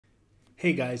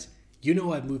Hey guys, you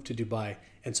know I've moved to Dubai,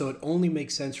 and so it only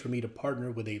makes sense for me to partner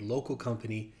with a local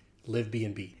company, Live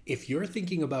B&B. If you're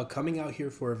thinking about coming out here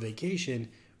for a vacation,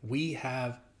 we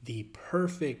have the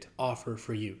perfect offer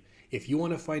for you. If you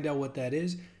want to find out what that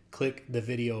is, click the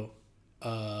video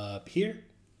up here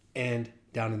and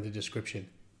down in the description.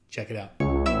 Check it out.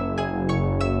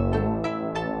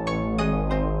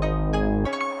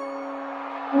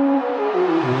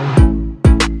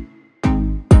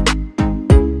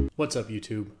 What's up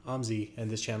YouTube? I'm Z, and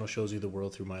this channel shows you the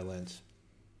world through my lens.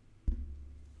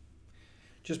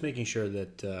 Just making sure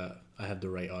that I have the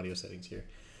right audio settings here.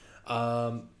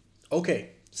 Okay,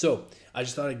 so I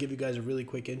just thought I'd give you guys a really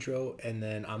quick intro, and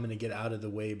then I'm going to get out of the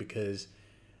way because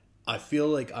I feel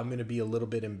like I'm going to be a little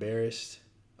bit embarrassed.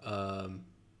 And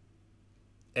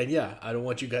yeah, I don't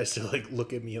want you guys to like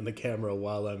look at me on the camera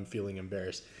while I'm feeling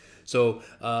embarrassed. So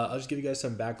I'll just give you guys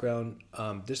some background.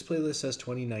 This playlist says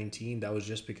 2019. That was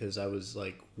just because I was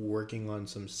like working on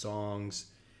some songs,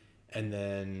 and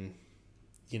then,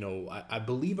 you know, I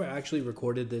believe I actually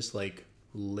recorded this like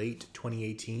late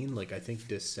 2018, like I think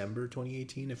December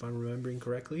 2018, if I'm remembering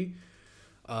correctly.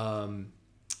 And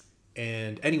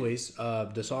anyways,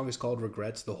 the song is called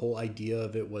Regrets. The whole idea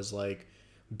of it was like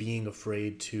being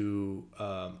afraid to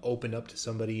open up to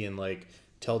somebody and like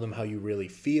tell them how you really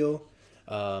feel.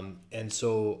 And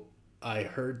so I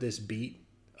heard this beat.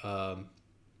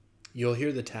 You'll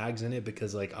hear the tags in it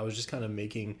because like I was just kind of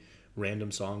making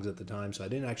random songs at the time, so I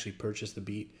didn't actually purchase the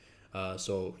beat.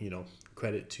 So, you know,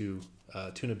 credit to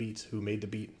Tuna Beats who made the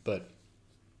beat. But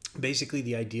basically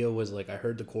the idea was like I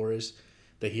heard the chorus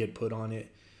that he had put on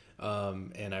it,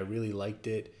 and I really liked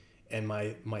it. And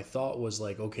my thought was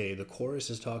like, okay, the chorus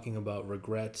is talking about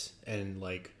regrets and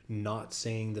like not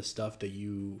saying the stuff that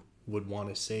you would want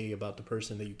to say about the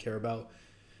person that you care about.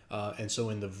 And so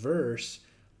in the verse,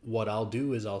 what I'll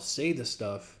do is I'll say the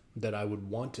stuff that I would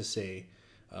want to say,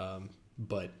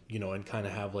 but, you know, and kind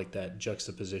of have like that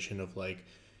juxtaposition of like,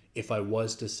 if I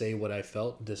was to say what I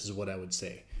felt, this is what I would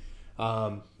say.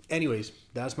 Anyways,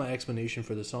 that's my explanation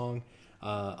for the song.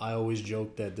 I always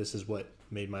joke that this is what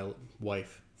made my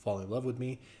wife fall in love with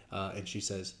me, and she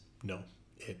says, no,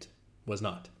 it was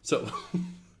not. So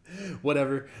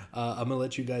whatever. I'm gonna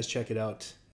let you guys check it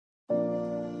out.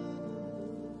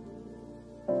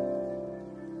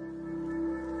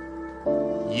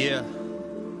 Yeah.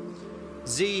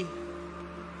 Z.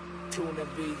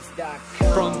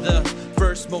 TunaBeats.com. From the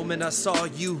first moment I saw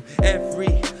you,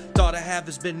 every thought I have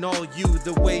has been all you.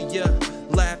 The way you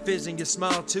laugh is and your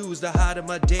smile too is the height of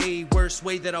my day. Worst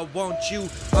way that I want you.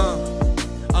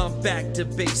 I'm back to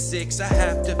basics. I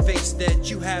have to face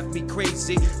that you have me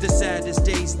crazy. The saddest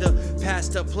days, the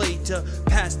past I played to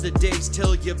pass the days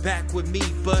till you're back with me.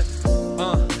 But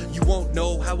you won't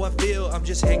know how I feel. I'm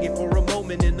just hanging for a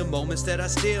moment in the moments that I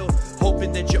steal,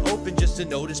 hoping that you're open just to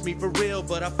notice me for real.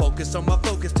 But I focus on my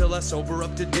focus till I sober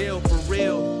up to deal for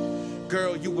real.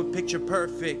 Girl, you were picture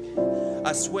perfect.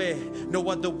 I swear, no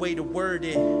other way to word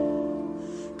it.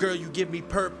 Girl, you give me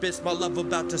purpose. My love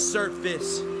about to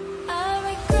surface. I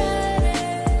regret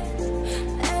it,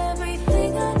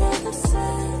 everything I never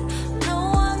said. No,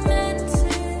 I meant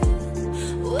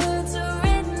it. Words are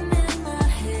written in my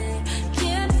head,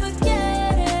 can't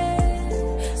forget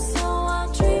it. So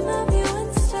I'll dream of you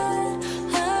instead.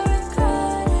 I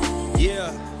regret it.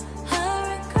 Yeah. I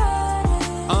regret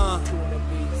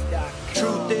it.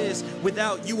 Truth is,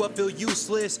 without you I feel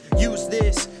useless. Use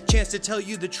this chance to tell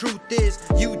you the truth is,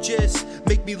 you just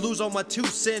make me lose all my 2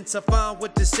 cents. I find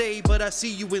what to say, but I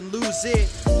see you and lose it.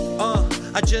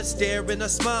 I just stare and I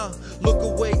smile. Look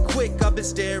away quick, I've been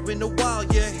staring a while.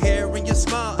 Your hair and your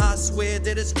smile, I swear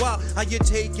that it's wild how you're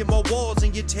taking my walls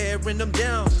and you're tearing them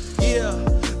down. Yeah,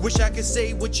 wish I could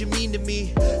say what you mean to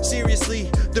me. Seriously,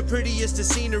 the prettiest of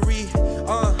scenery.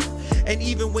 And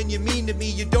even when you mean to me,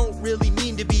 you don't really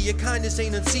mean to be. Your kindness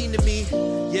ain't unseen to me.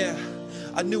 Yeah,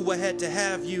 I knew I had to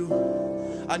have you.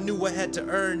 I knew I had to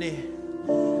earn it.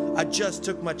 I just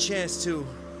took my chance to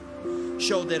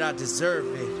show that I deserve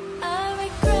it. I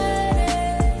regret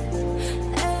it,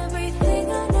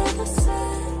 everything I never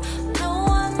said. No,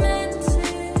 I meant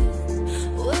it.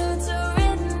 Words are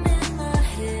written in my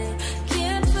head,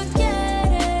 can't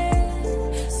forget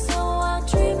it. So I'll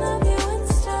dream of you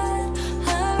instead. I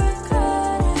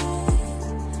regret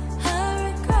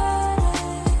it.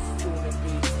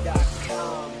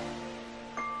 TunaBeats.com.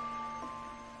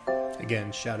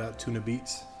 Again, shout out Tuna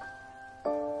Beats.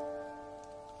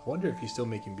 I wonder if he's still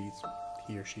making beats,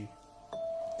 he or she.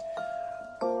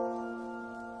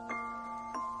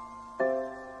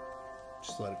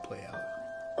 Just let it play out.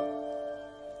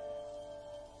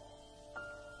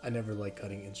 I never like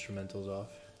cutting instrumentals off.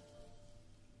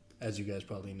 as you guys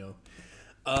probably know.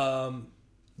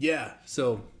 Yeah,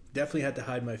 so definitely had to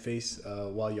hide my face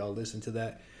while y'all listen to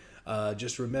that.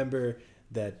 Just remember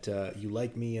that you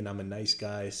like me and I'm a nice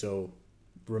guy. So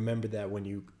remember that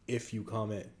if you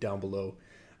comment down below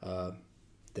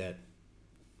that,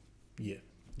 yeah,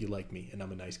 you like me and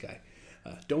I'm a nice guy.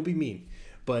 Don't be mean.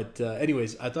 But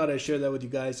anyways, I thought I'd share that with you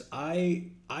guys. I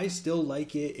still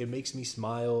like it. It makes me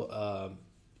smile.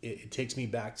 It takes me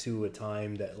back to a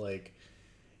time that, like,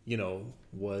 you know,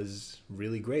 was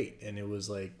really great. And it was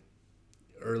like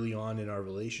early on in our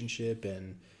relationship.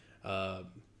 And,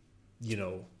 you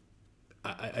know,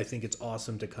 I think it's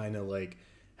awesome to kind of like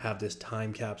have this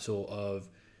time capsule of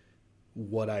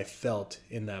what I felt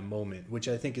in that moment, which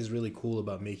I think is really cool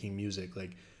about making music.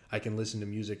 Like, I can listen to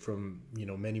music from, you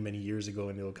know, many, many years ago,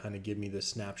 and it'll kind of give me this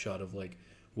snapshot of like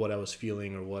what I was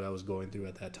feeling or what I was going through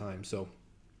at that time. So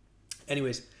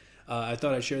anyways, I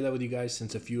thought I'd share that with you guys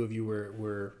since a few of you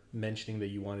were mentioning that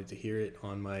you wanted to hear it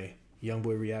on my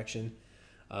Youngboy reaction.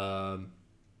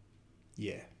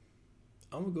 Yeah,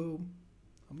 I'm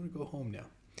gonna go home now.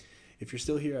 If you're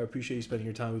still here, I appreciate you spending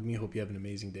your time with me. Hope you have an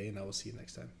amazing day, and I will see you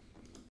next time.